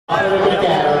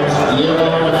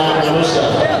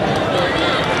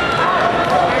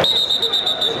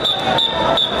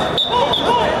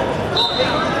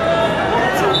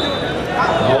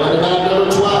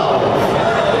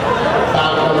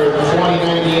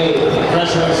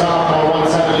Sophomore,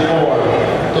 174.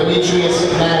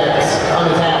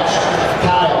 Unattached.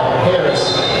 Kyle Harris,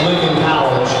 Lincoln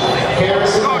College.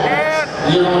 Harris and Maddox,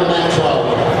 year on the mat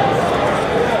 12.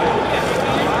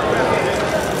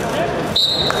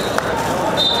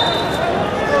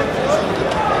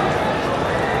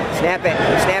 Snap it.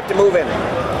 Snap to move him.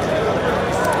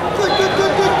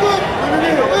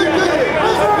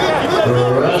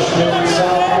 Freshman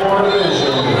sophomore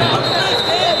division.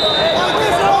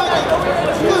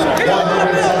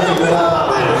 175,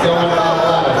 going about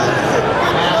 11.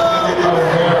 Matthew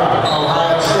O'Hara,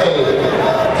 Ohio State.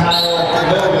 Kyle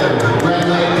Bowen, Grand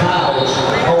Lake College.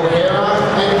 O'Hara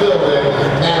and Bowen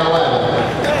at 11.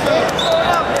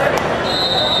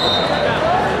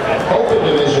 Open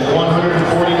division,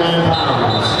 149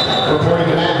 pounds. Reporting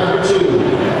to mat number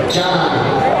 2, John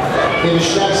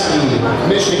Ypsilanti,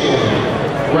 Michigan.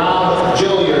 Rob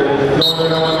Gilliard,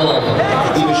 Northern Illinois.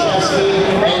 Ypsilanti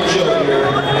and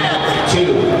Gilliard at 2.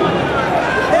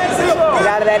 Get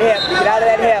out of that hip. Get out of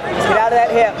that hip. Get out of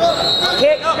that hip.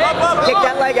 Kick. Kick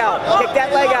that leg out. Kick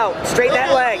that leg out. Straighten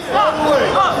that leg.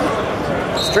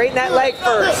 Straighten that leg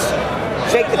first.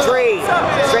 Shake the tree.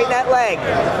 Straighten that leg.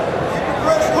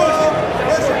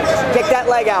 Kick that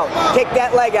leg out. Kick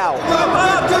that leg out.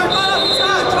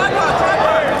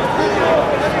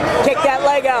 Kick that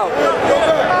leg out.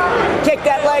 Kick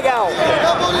that leg out.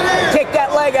 Kick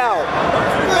that leg out.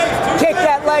 Kick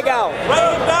that leg out.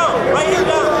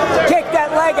 Kick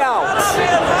that leg out.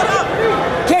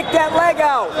 Kick that leg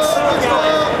out.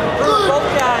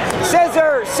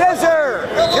 Scissor, scissor.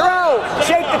 You're out.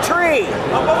 Shake the tree.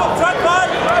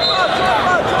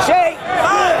 Shake.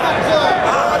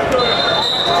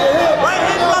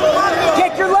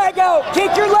 Kick your leg out.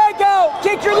 Kick your leg out.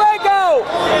 Kick your leg out.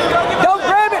 Don't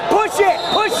grab it. Push it.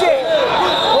 Push it.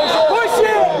 Push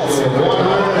it.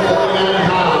 149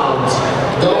 pounds.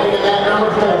 Going to mat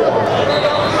number 4.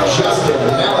 Justin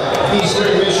Mott,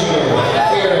 Eastern Michigan.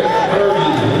 Eric Kirby,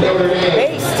 Notre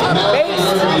Dame. Mott and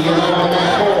Kirby, you're on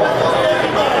mat 4.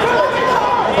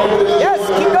 Yes,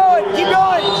 keep going. Keep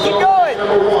going. Keep going.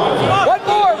 One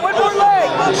more leg.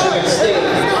 Michigan State,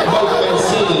 Bowen,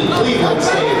 Cleveland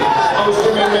State,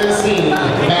 Osterman, Mancini,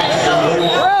 mat number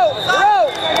 1.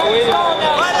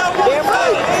 Damn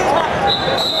right.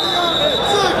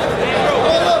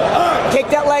 Kick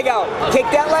that leg out. Kick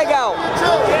that leg out.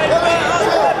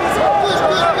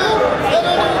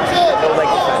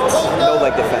 No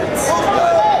leg defense.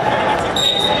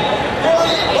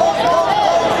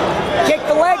 Kick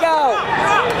the leg out.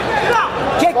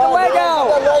 Kick the leg out.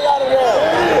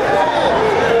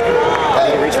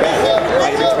 Reach back.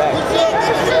 Reach back.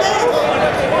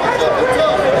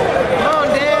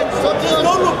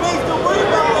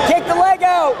 Kick the leg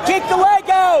out! Kick the leg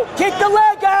out! Kick the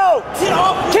leg out!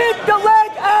 Kick the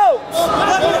leg out!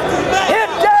 Hip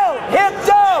down! Hip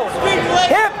down!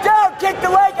 Hip down! Kick the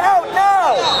leg out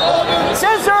now!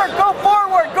 Scissor! Go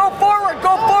forward! Go forward!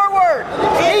 Go forward!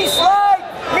 Knee slide!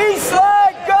 Knee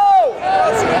slide! Go!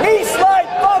 Knee slide!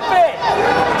 Bump it!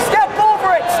 Step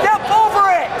over it! Step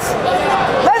over it!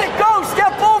 Let it go!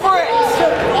 Step over it!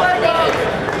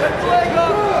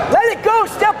 Let it go!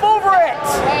 Step over it!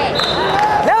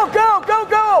 Now go! Go!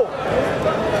 Go!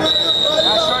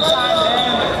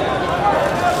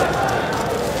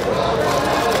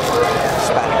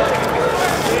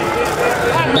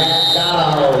 Matt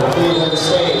Donahoe, Cleveland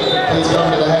State, please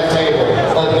come to the head table.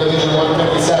 Open division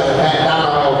 157, Matt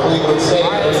Donahoe, Cleveland State,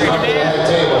 please come to the head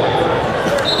table.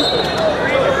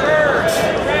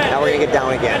 Now we're gonna get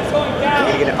down again.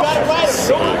 We're gonna get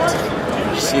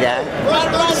see that?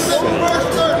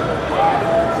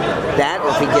 That, or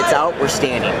if he gets out, we're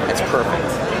standing. That's perfect.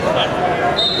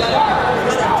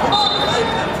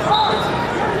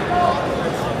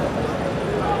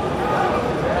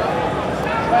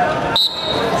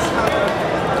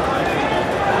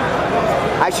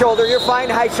 High shoulder, you're fine.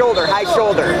 High shoulder, high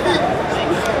shoulder.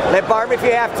 Lip arm if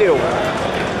you have to.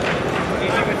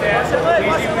 Easy with that. Easy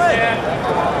with that.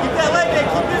 Keep that leg there.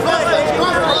 Keep this leg.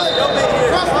 Cross the leg.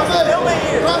 Cross the leg.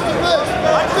 Cross the leg.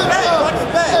 Watch the back. Watch the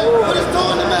back. Put his toe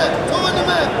in the mat. Toe in the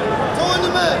mat. Toe in the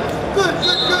mat. Good,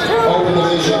 good, good. Open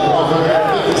division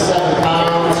 157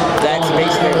 pounds. That's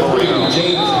basically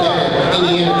James Bennett,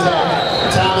 Indiana Tech.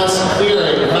 Thomas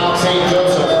Fearing, Mount St.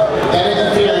 Joseph.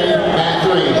 Bennett Fearing, mat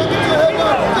 3.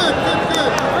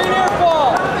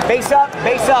 Base up,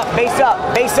 base up, base up,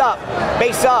 base up,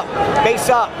 base up, base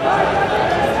up.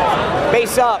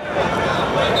 Base up.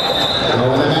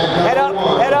 Head up,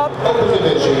 head up. Open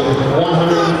division,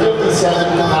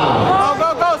 157 pounds.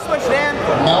 Go, switch, Dan.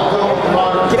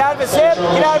 Get out of his hip,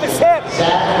 get out of his hip.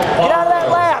 Get out of that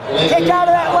lap. Kick out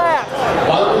of that lap.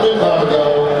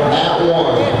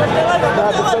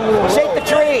 Shake the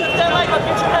tree.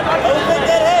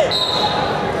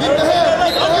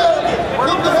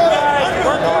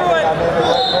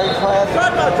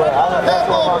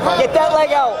 Get that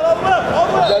leg out.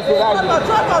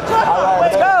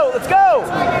 Let's go, let's go.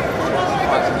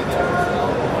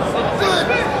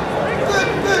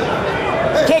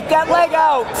 Kick that leg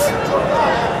out.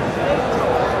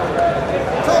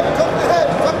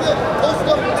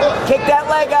 Kick that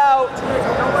leg out.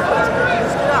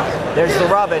 There's the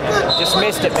rubbing. Just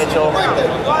missed it, Mitchell.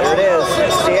 There it is.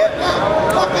 See it?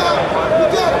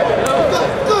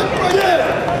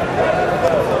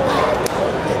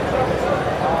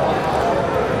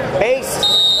 Base.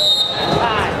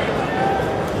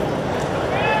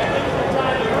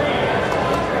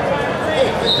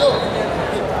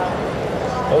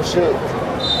 Oh shit.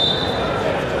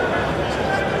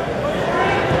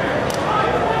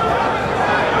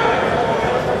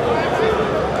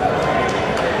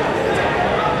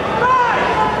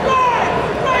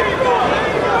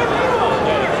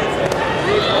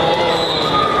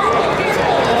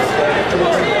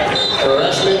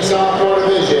 Freshman sophomore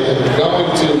division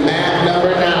going to mat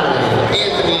number 9.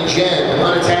 Anthony Jen,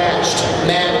 unattached.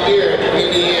 Matt Eric,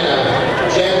 Indiana.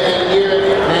 Jen and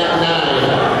Eric, mat 9.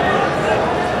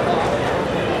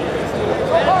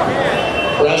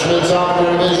 Freshman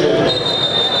sophomore division,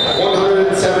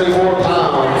 174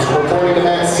 pounds. Reporting to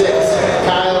mat 6.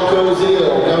 Kyle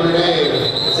Koziel, Notre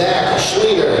Dame. Zach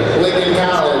Schleter, Lincoln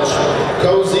College.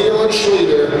 Koziel and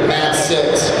Schleter, mat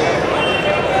 6.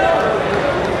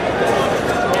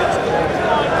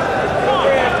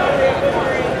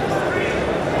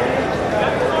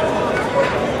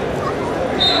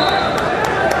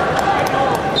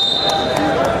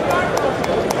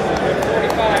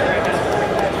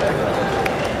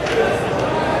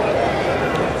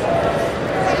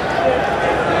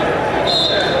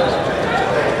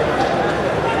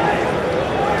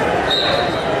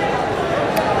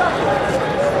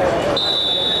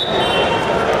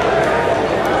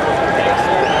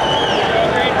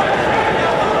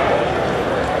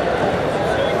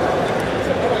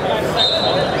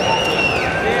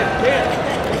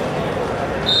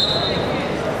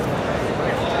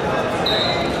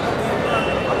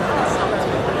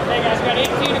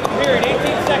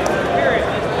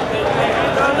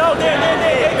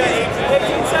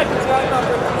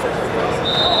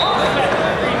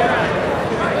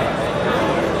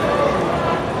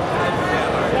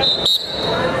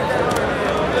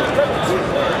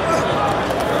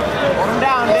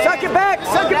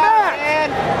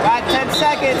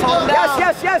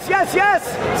 Yes.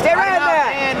 Stay right in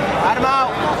there. Let him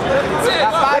out.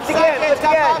 Got 5 seconds. Lift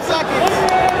again. 5 seconds.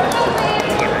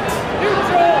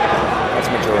 That's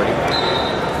majority.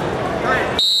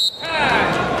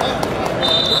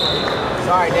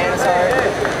 Sorry, Dan. Sorry.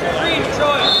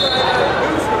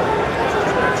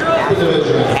 Open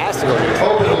division.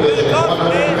 Open division,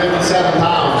 157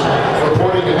 pounds.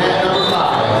 Reporting to mat number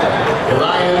 5.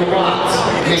 Ryan Watts,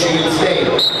 Michigan State.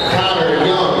 Connor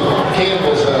Young,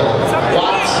 Campbellsville.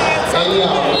 Watts and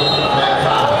Young, mat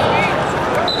 5.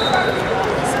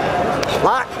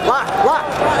 Lock.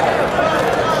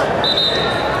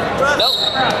 Nope.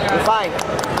 You're fine.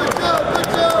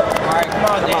 All right, come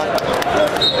on, Dan.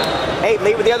 Hey,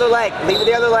 lead with the other leg.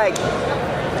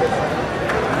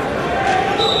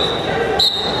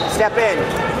 Step in.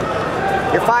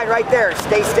 You're fine right there.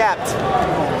 Stay stepped.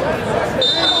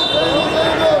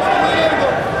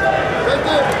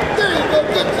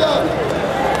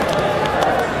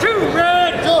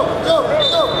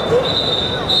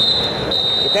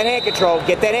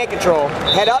 Get that hand control.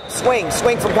 Head up, swing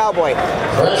from cowboy.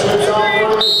 Freshman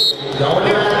sophomore, going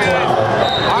to mat 12.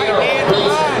 All right, Dan, come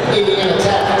on. Indiana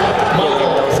Tech.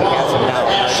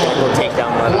 We'll take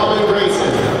down one. Blowing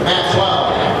Grayson, mat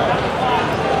 12.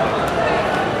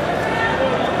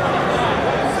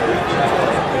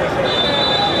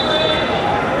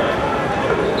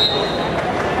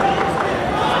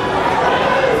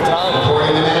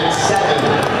 Reporting to mat 7.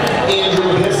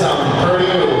 Andrew Hissam,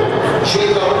 Purdue.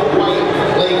 Jacob White,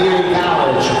 Lake Erie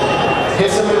College.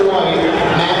 Hissam and White,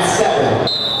 mat 7.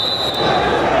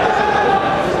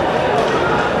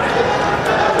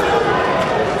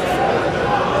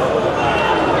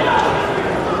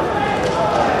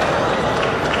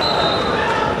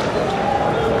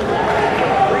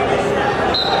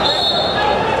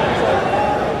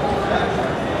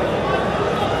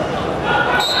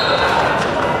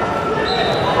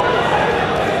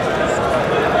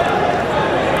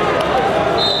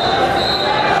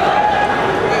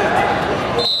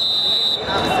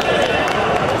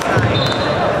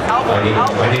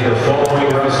 need the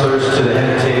following wrestlers to the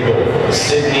head table.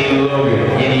 Sydney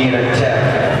Logan, Indiana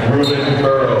Tech. Ruben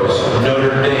Burrows,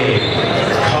 Notre Dame.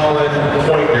 Colin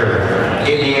Pointner,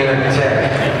 Indiana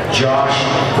Tech.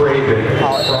 Josh Craven,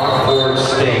 Rockford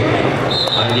State.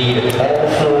 I need all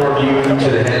 4 of you to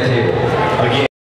the head table.